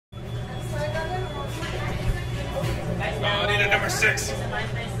number 6.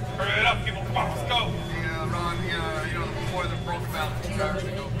 Hurry it up, people. Come on, let's go. Yeah, Ron, you know, the boy that broke about 2 hours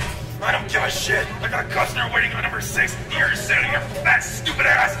ago. I don't give a shit. I got a customer waiting on number 6. You're just sitting here, fat, stupid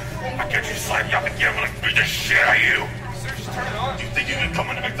ass. I'll get you slap you up again when I beat the shit out of you. Sir, just turn it on. You think you can come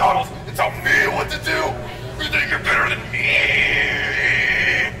into McDonald's and tell me what to do? You think you're better than me?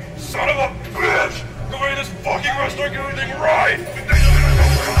 Son of a bitch! Go into this fucking restaurant, get everything right!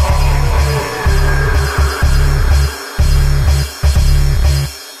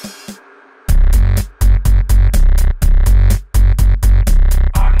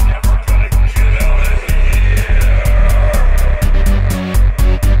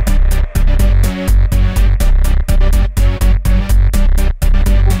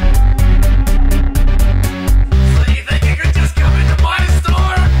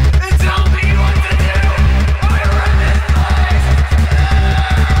 I run this place!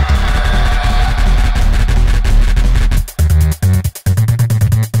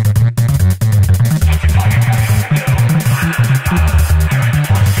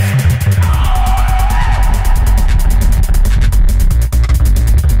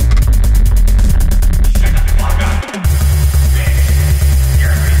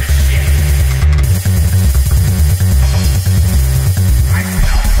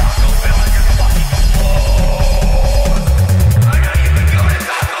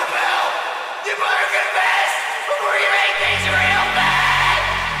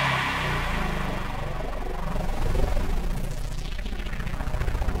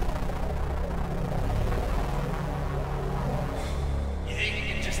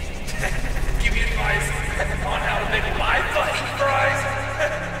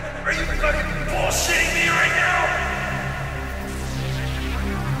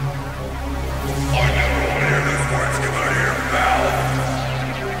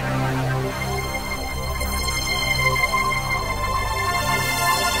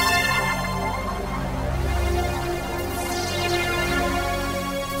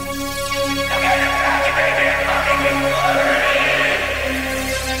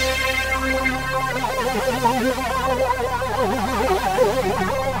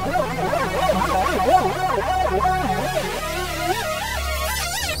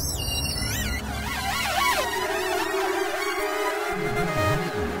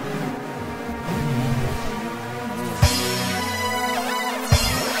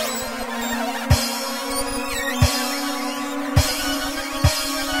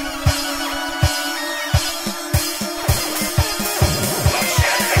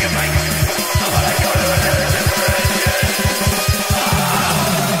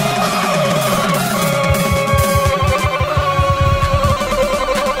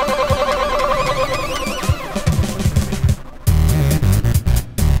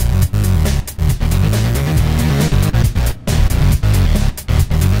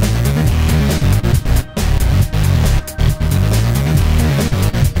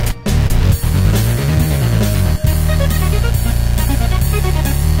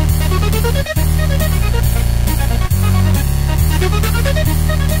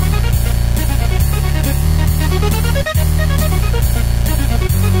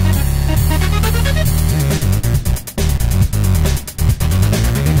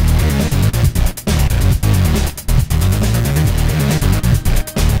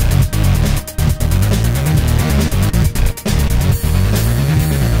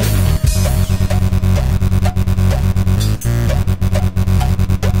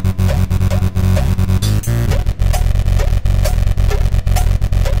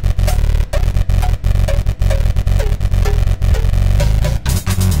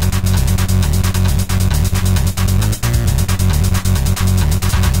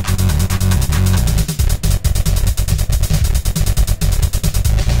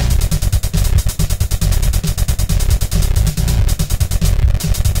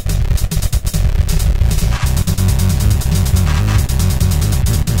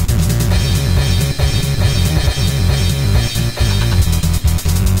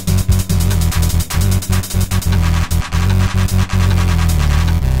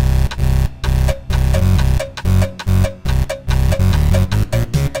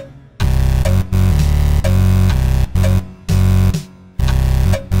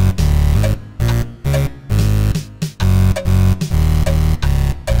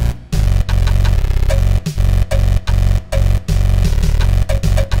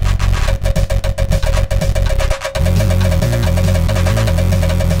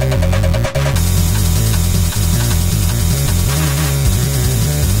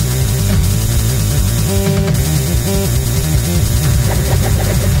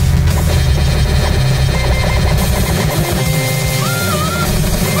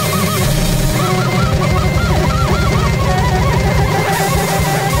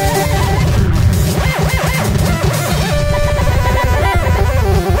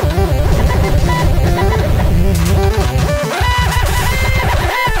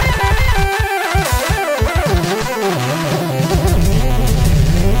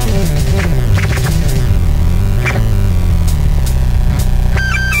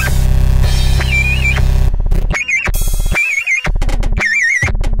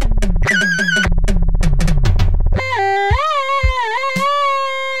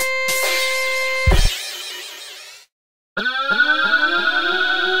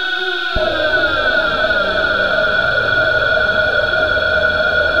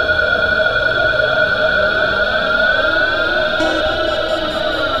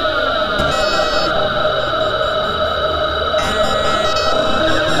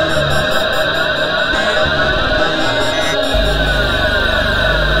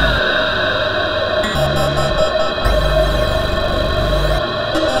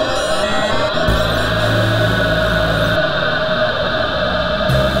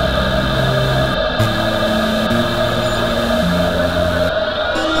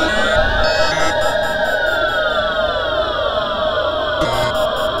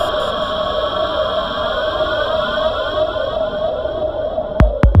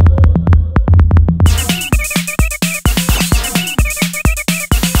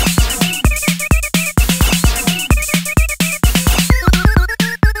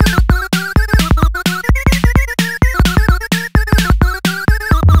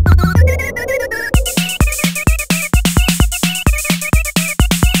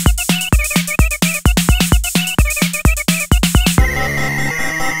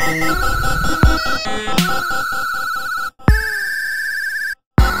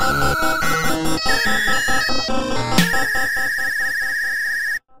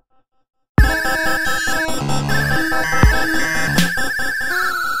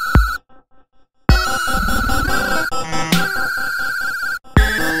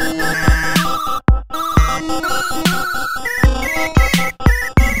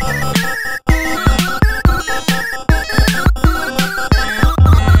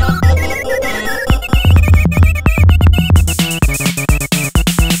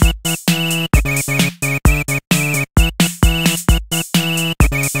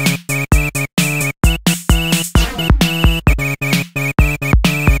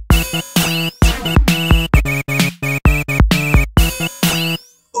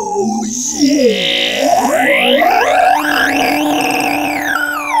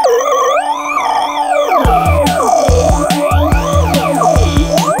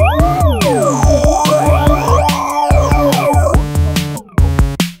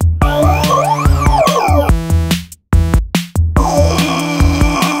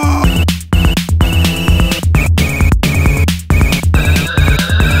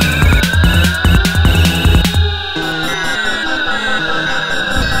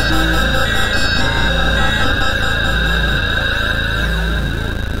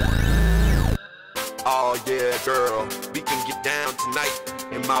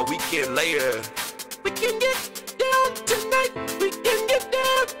 weekend later. We can get down tonight. We can get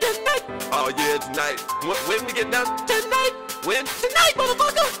down tonight. Oh yeah, tonight. When we get down tonight? When? Tonight,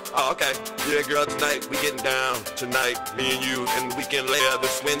 motherfucker! Oh, okay. Yeah, girl, tonight we getting down. Tonight, me and you, and the weekend later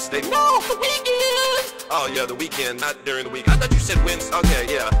this Wednesday. No, the weekend! Oh yeah, the weekend, not during the week. I thought you said Wednesday.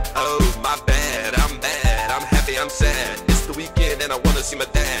 Okay, yeah. Oh, my bad. I'm bad. I'm happy, I'm sad. It's the weekend and I wanna see my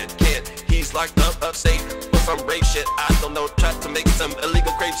dad. Can't. He's locked up upstate for some rape shit. I don't know. Tried to make some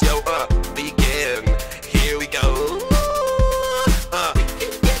illegal crepes, yo. Weekend. Here we go.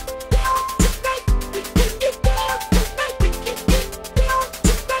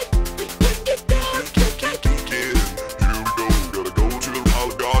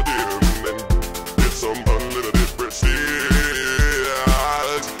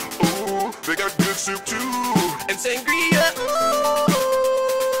 Soup too, and sangria.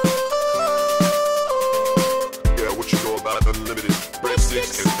 Yeah, what you know about unlimited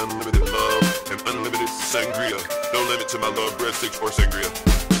breadsticks and unlimited love and unlimited sangria? No limit to my love, breadsticks or sangria.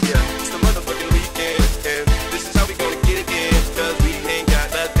 Yeah, it's the motherfucking weekend, and this is how we gonna get it in, cause we ain't got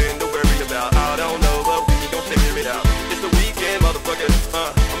nothing to worry about. I don't know, but we gon' figure it out. It's the weekend, motherfucker.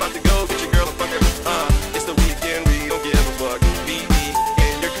 I'm about to go get your girl and fuck her. It's the weekend, we don't give a fuck. Be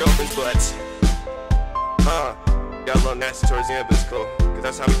in your girlfriend's butt. Got a little nasty towards the end, but it's cool, cause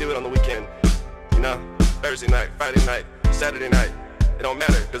that's how we do it on the weekend. You know, Thursday night, Friday night, Saturday night, it don't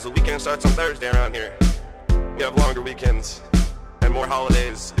matter, cause the weekend starts on Thursday around here. We have longer weekends and more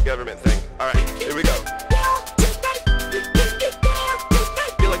holidays, the government thing. Alright, here we go.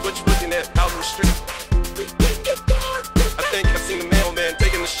 Feel like what you're looking at out in the street. I think I've seen the mailman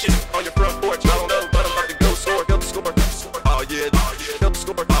taking the shit on your front porch. I don't know, but I'm about to go score, help the score. Oh yeah, help the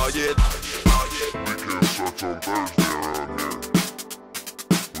score. Oh yeah. Weekend starts on Thursday around here.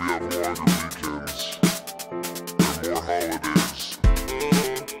 We have longer weekends and more holidays.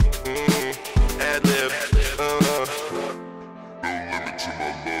 Ad-lib. No limit to my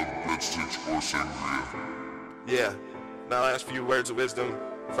love, breadsticks or sangria. Yeah. Now last few words of wisdom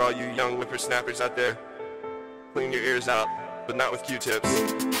for all you young whippersnappers out there. Clean your ears out, but not with Q-tips,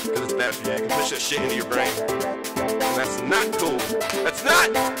 cause it's bad for you. You can push that shit into your brain. And that's not cool. That's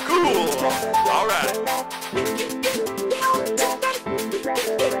not cool! Alright.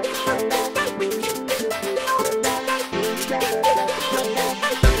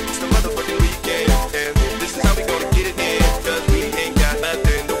 It's the motherfucking weekend, and this is how we gonna get it in, cause we ain't got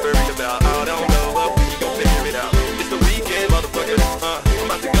nothing to worry about. I don't know, but we gon' figure it out. It's the weekend, motherfucker. I'm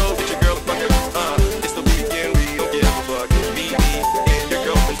about to go get your girl and fuck her. It's the weekend, we don't give a fuck. Me and your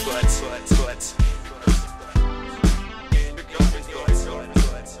girlfriend's butt.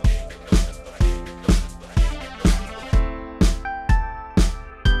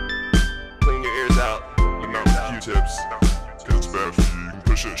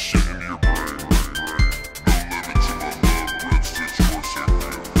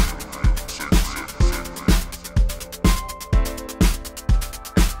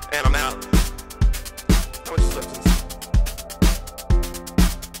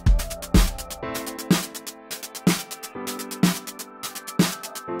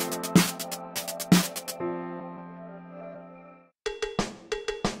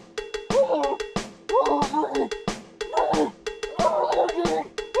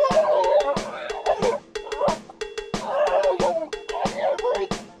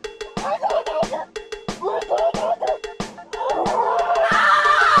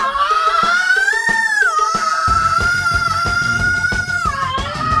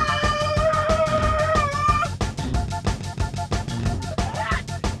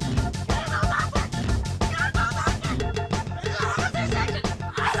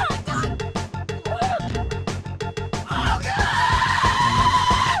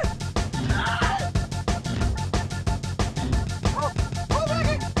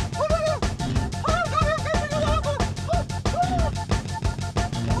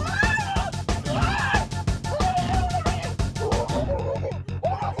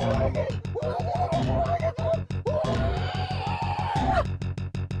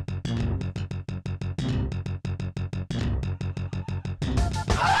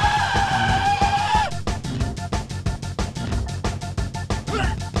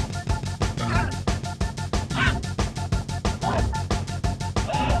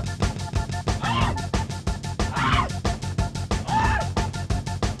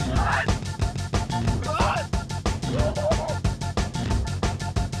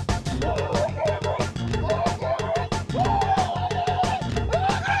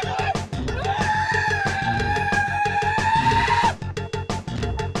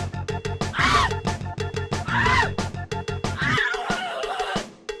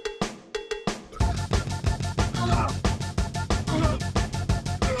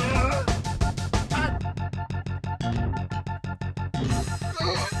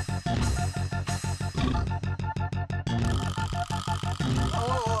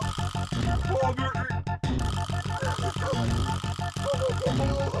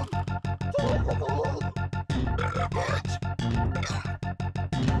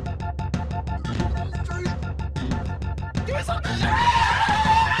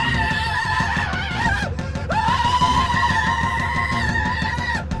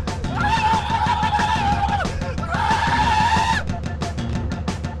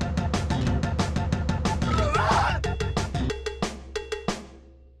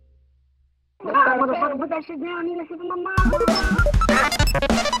 that shit down, nigga, shit in my mind.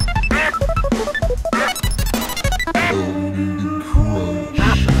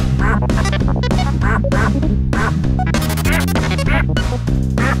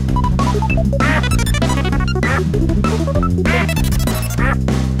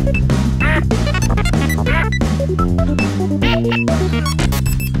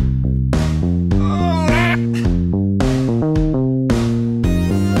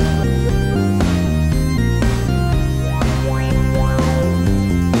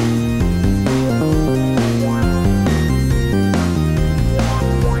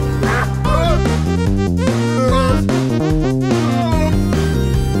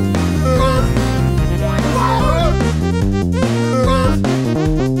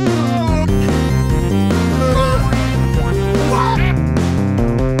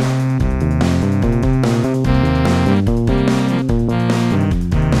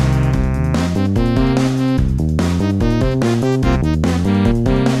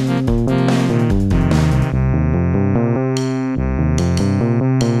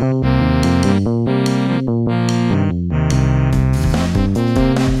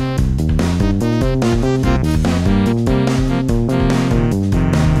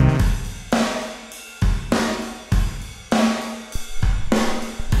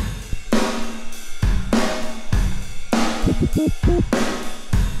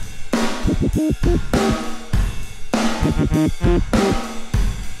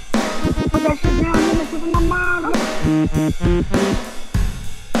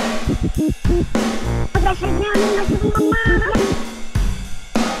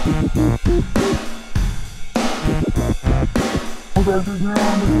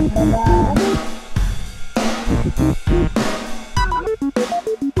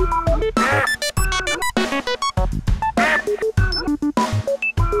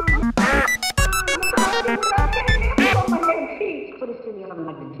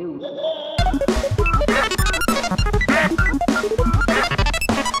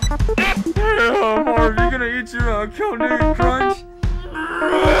 Krunch.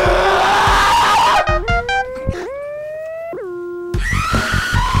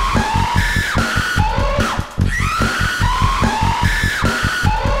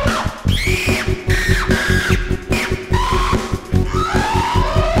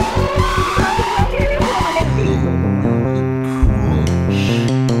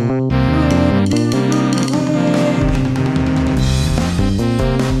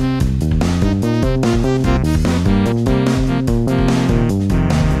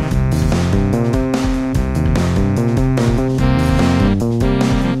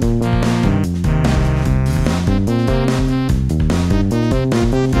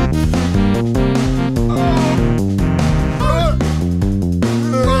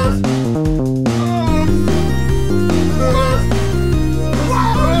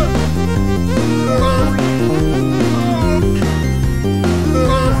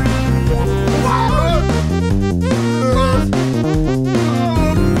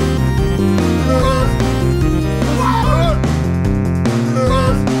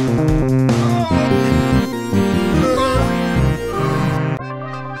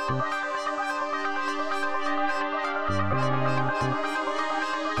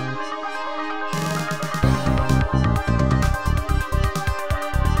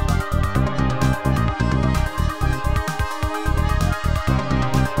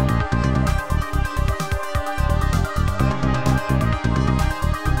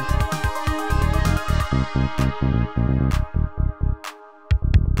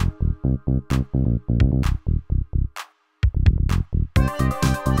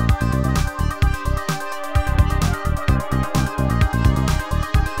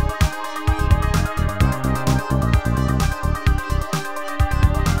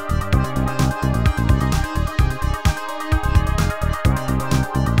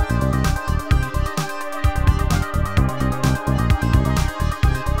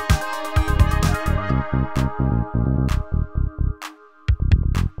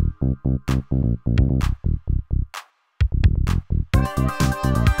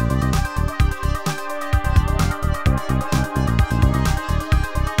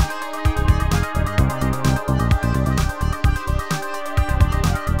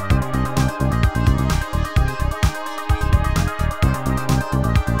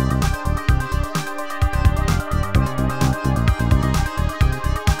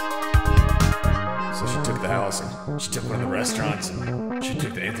 She took one of the restaurants, and she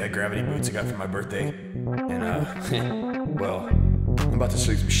took the anti-gravity boots I got for my birthday. And, well, I'm about to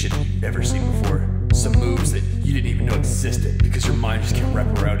show you some shit you've never seen before. Some moves that you didn't even know existed because your mind just can't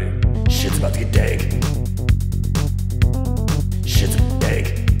wrap around it. Shit's about to get dank. Shit's a egg.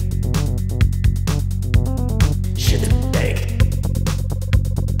 Shit's a egg.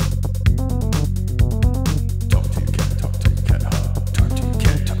 Talk to your cat, talk to your cat, talk to your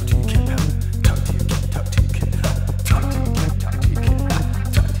cat, talk to your cat, talk to your cat, talk to your cat, talk to your cat, talk to your cat,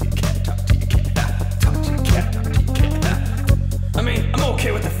 talk to your cat, talk to your cat, talk to your cat, talk to your cat. I mean, I'm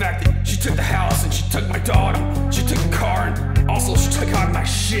okay with the fact that she took the house and she took my dog, she took the car, and also she took out my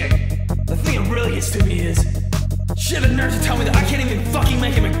shit. The thing that really gets to me is she had the nerve to tell me that I can't even fucking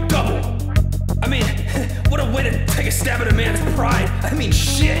make him a double. I mean, what a way to take a stab at a man's pride. I mean,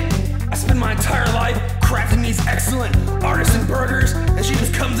 shit. I spend my entire life crafting these excellent artisan burgers, and she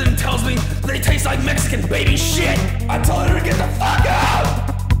just comes in and tells me they taste like Mexican baby shit. I told her to get the fuck out.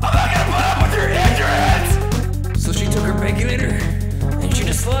 I'm not gonna put up with your ignorance. So she took her Baconator, and she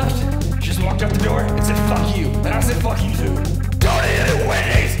just left. She just walked out the door and said, fuck you. And I said, fuck you too. Don't eat any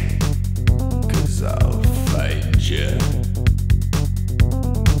Wendy's. 'Cause I'll fight ya.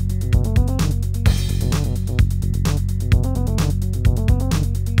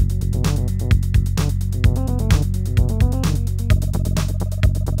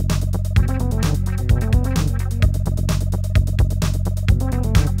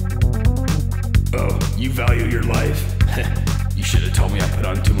 Oh, you value your life? You should have told me I put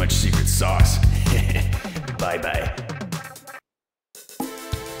on too much secret sauce. Bye-bye.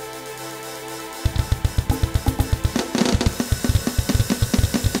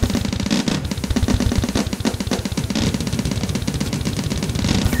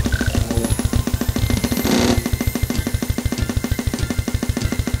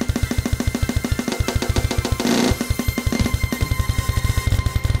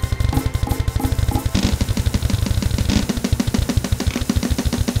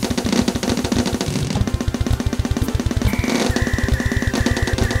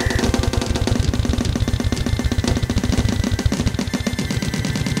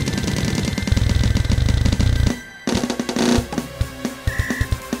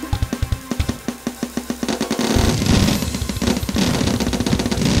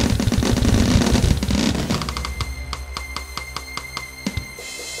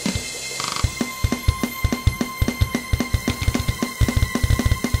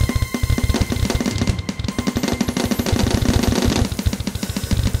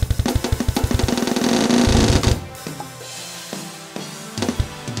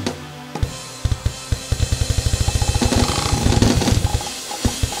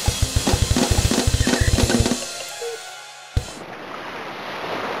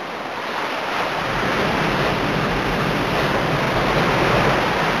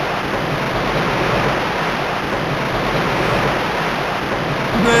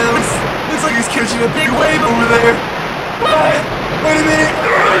 catching a big wave over there. What? Wait a minute.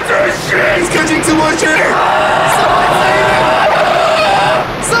 He's catching too much air. Someone save him.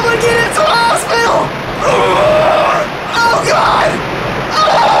 Someone get him to a hospital. Oh, God.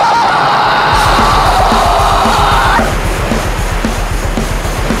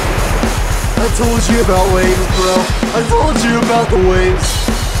 I told you about waves, bro. I told you about the waves.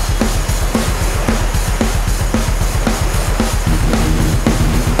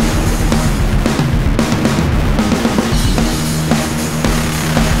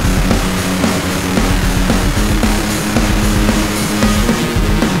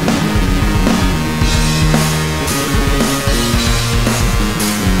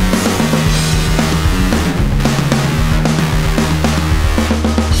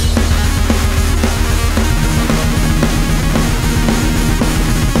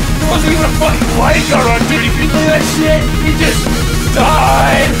 Wasn't even a fucking lifeguard on duty. Can you believe that shit? He just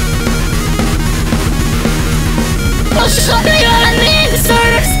died. Oh, shut me on the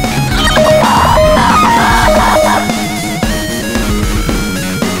inserts.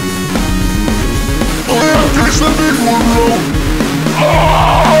 Catch the big one, bro.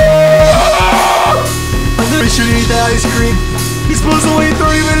 I know he shouldn't eat that ice cream. He's supposed to wait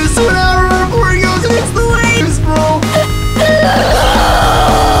 30 minutes to an hour before he goes and hits the waves, bro.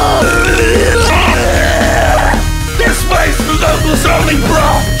 This place was only bro.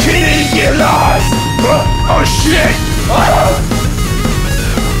 She didn't get lost. Oh shit.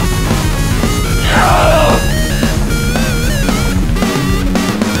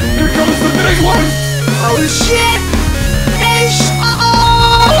 Here comes the big one. Oh shit.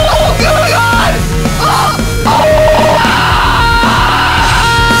 Oh God.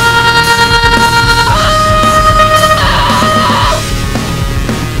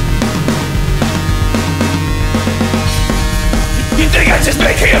 You think I just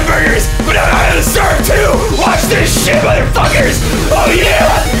make hamburgers, but I'm out of the serve too! Watch this shit, motherfuckers! Oh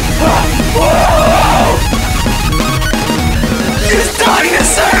yeah! Whoa! He's dying to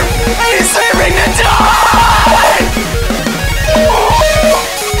serve! He's serving to die!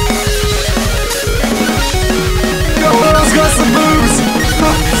 No one else got some booze!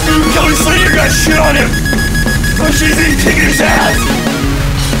 Kelly Slater got shit on him! Oh, she's even kicking his ass!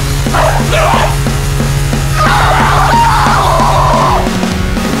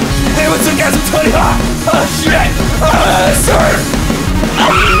 Hey, what's up, guys? I'm Tony Hawk! Oh, shit! Serve!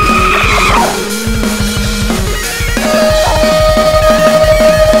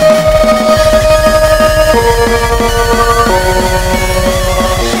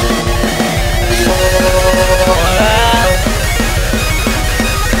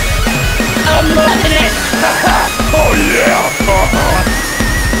 I'm loving it! Oh yeah!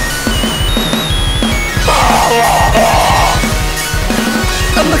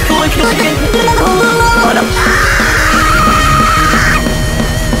 I'm McCully Culligan!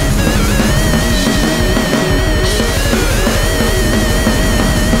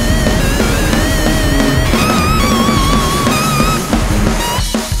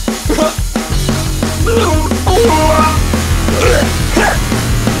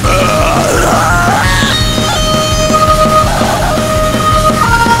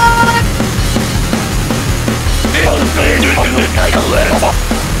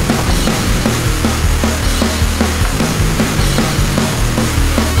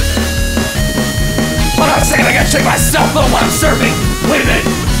 I'm not saying I gotta check my cell phone while I'm serving! Wait a minute!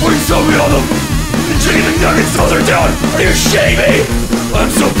 What are you showing me all the chicken nuggets those are down? Are you shitting me? I'm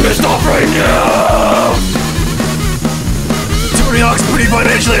so pissed off right now! Tony Hawk's pretty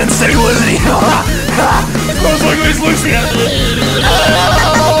financially unstable, isn't he? Most likely he's losing it!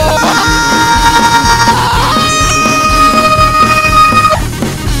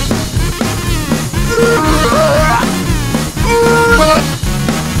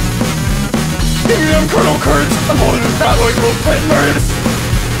 I'm Colonel Kurtz. I'm holding the fat boy little pet murders.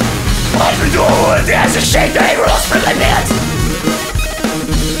 Watch me do all of this. A shame day rules for the net.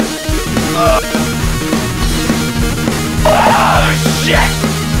 Oh, shit.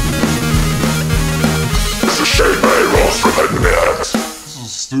 It's a shame day rules for the net. This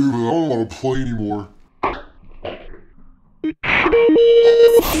is stupid. I don't want to play anymore.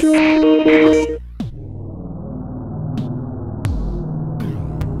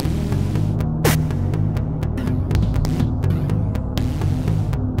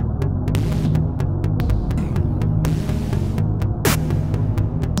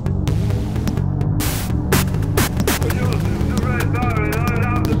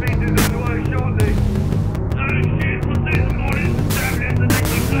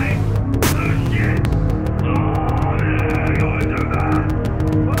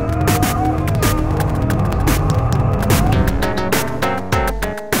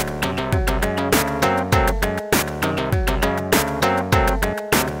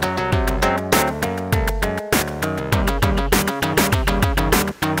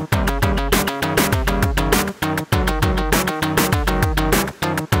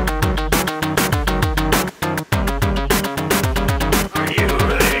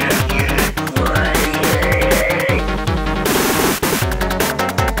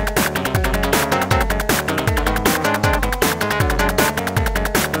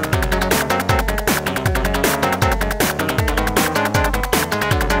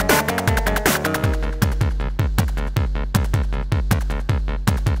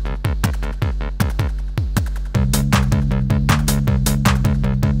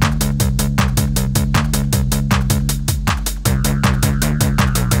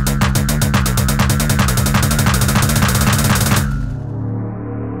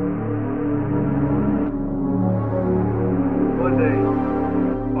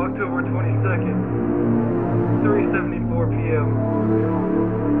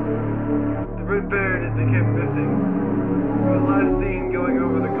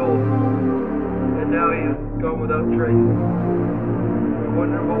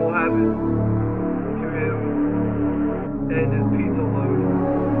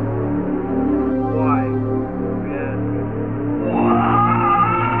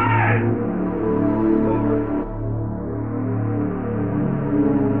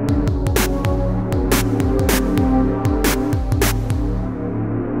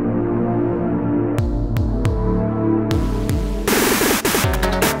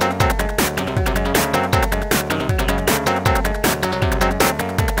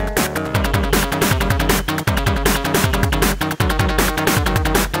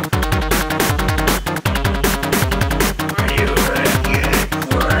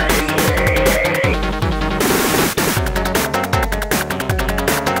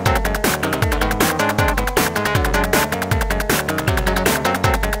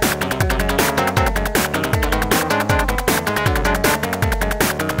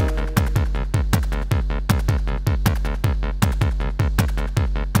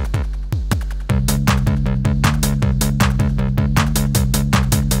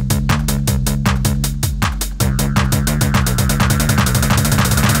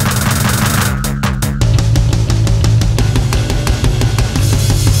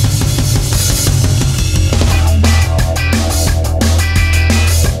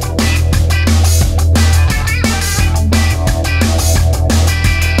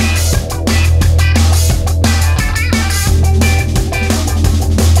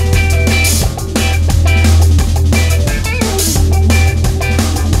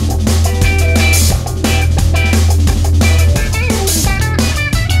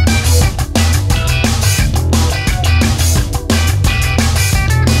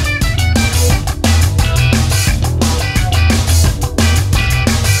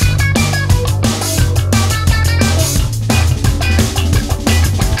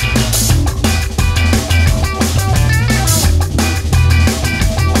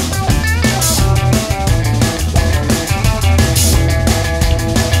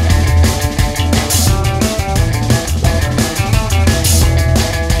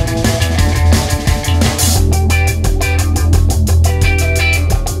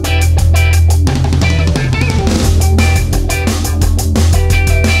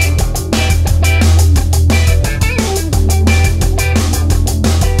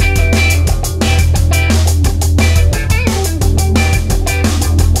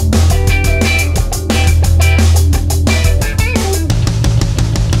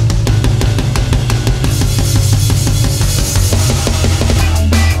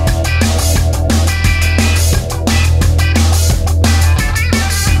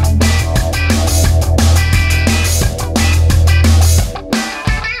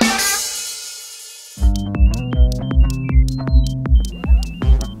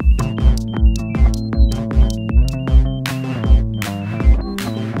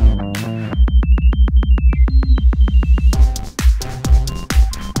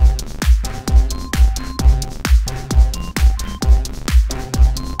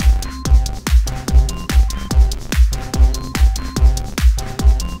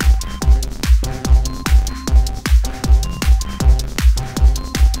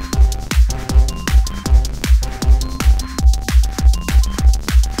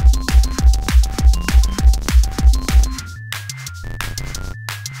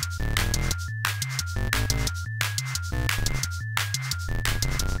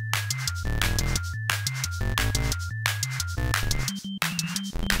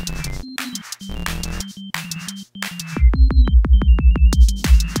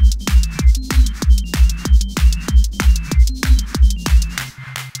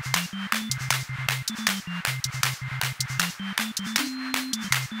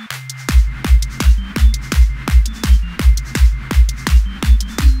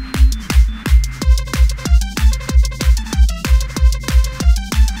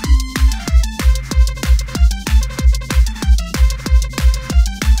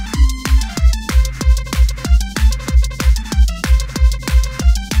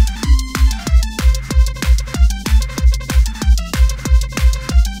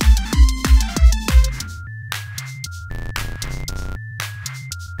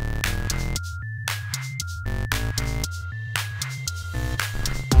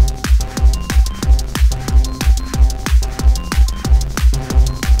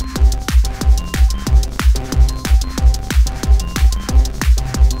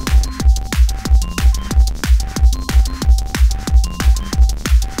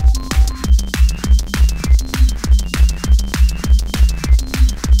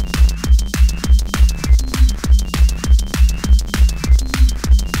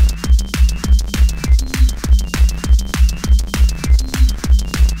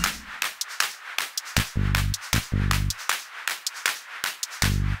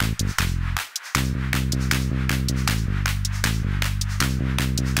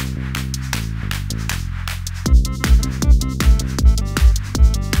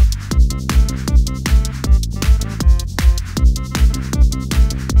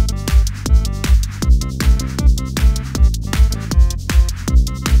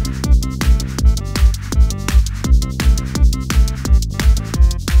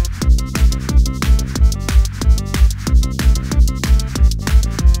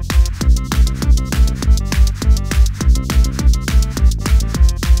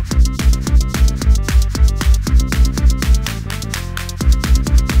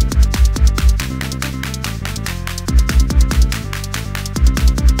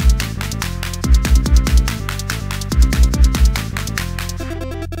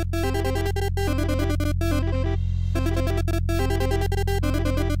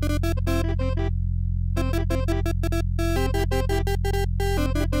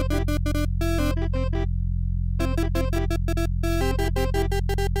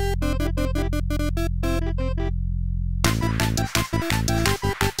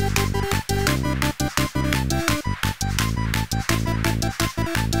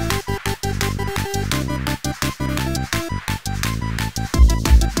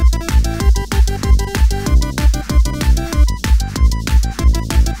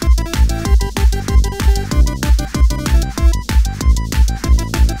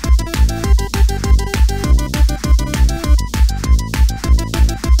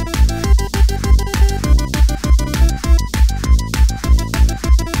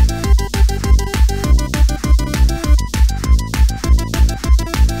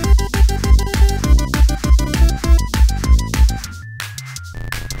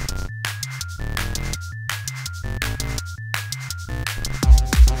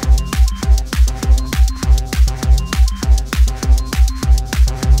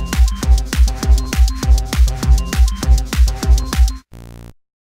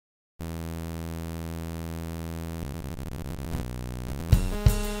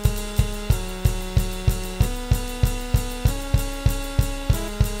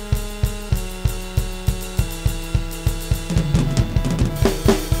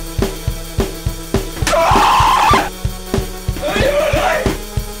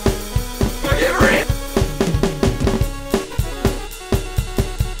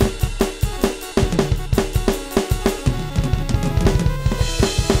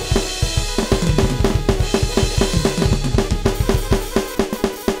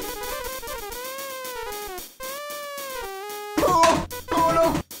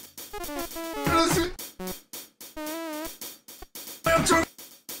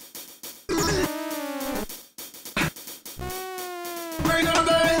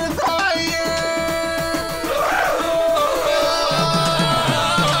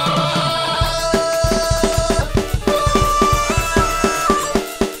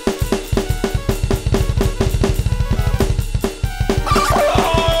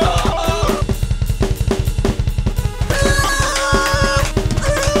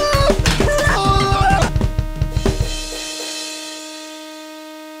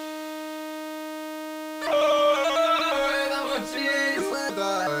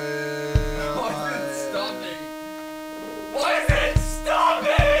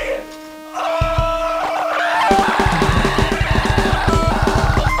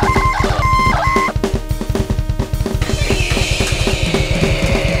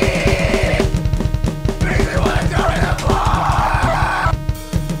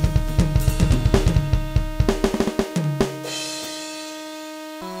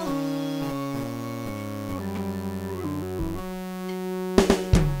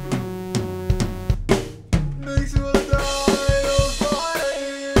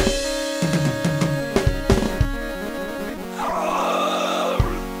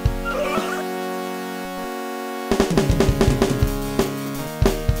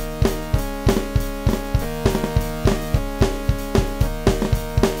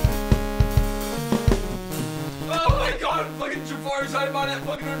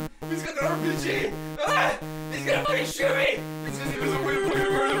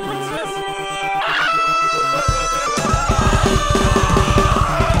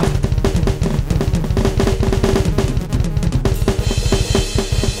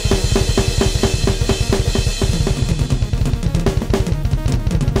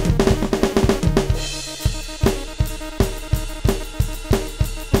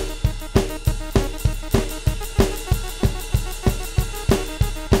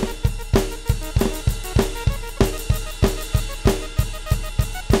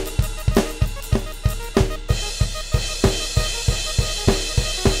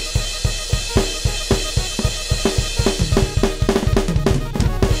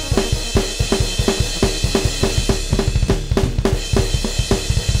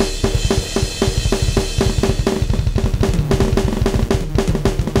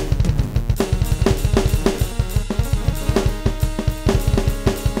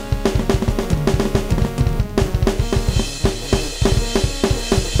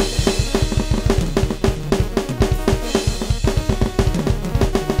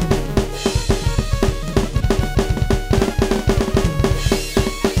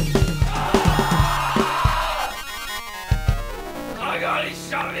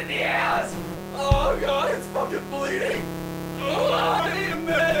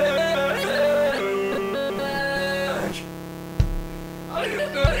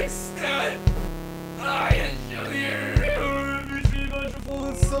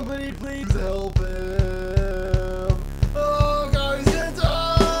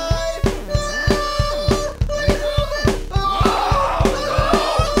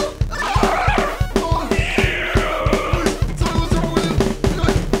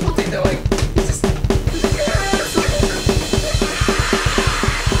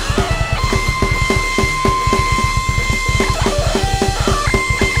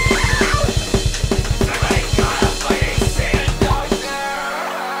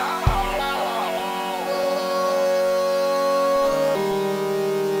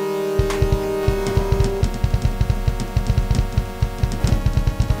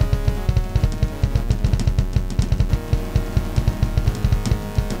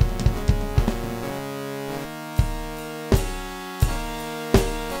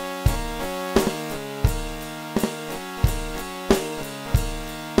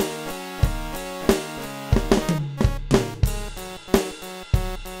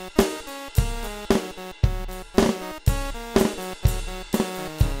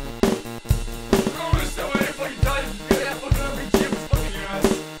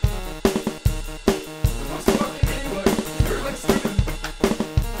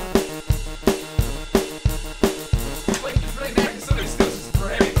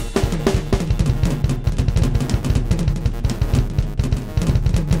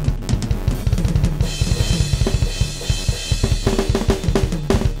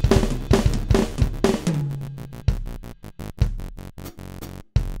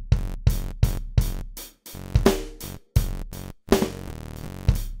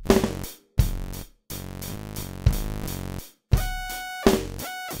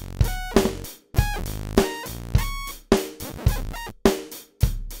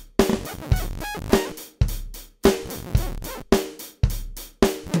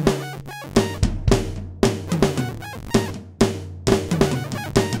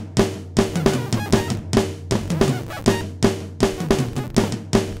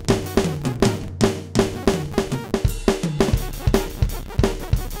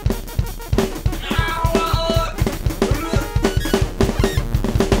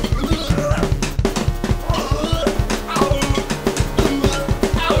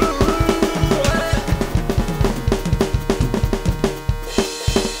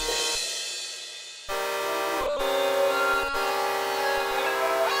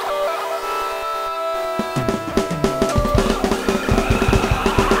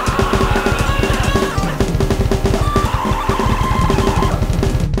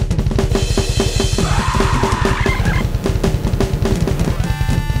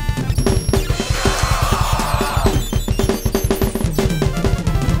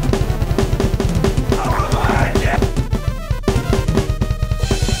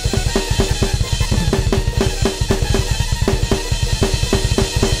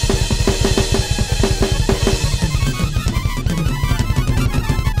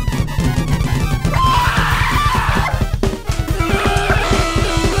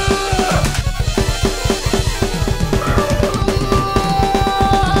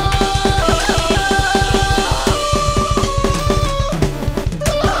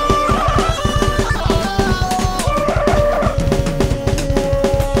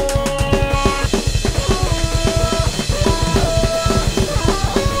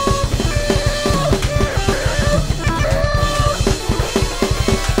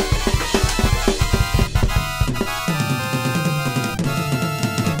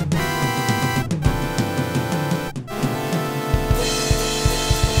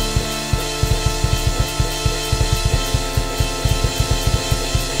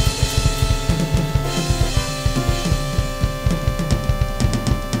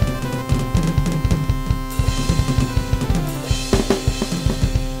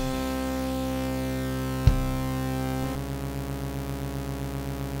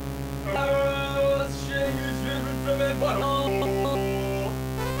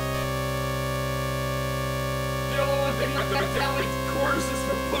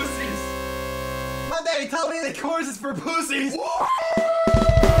 Hey, tell me the chorus is for pussies!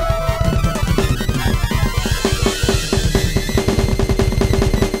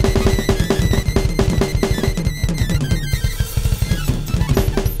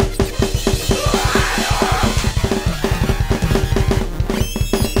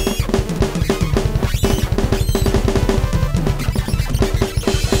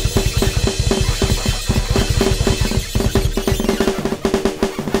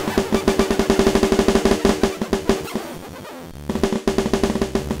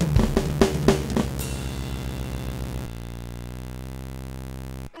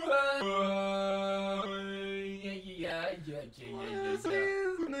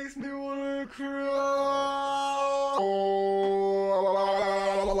 This makes me wanna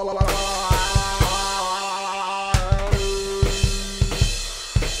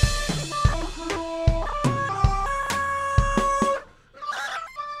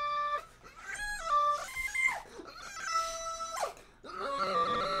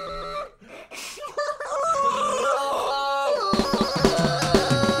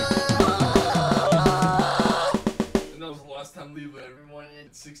I'm leaving everyone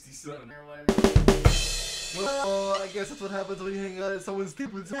in 67. Well, I guess that's what happens when you hang out at someone's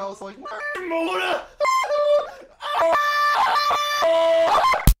stupid house like,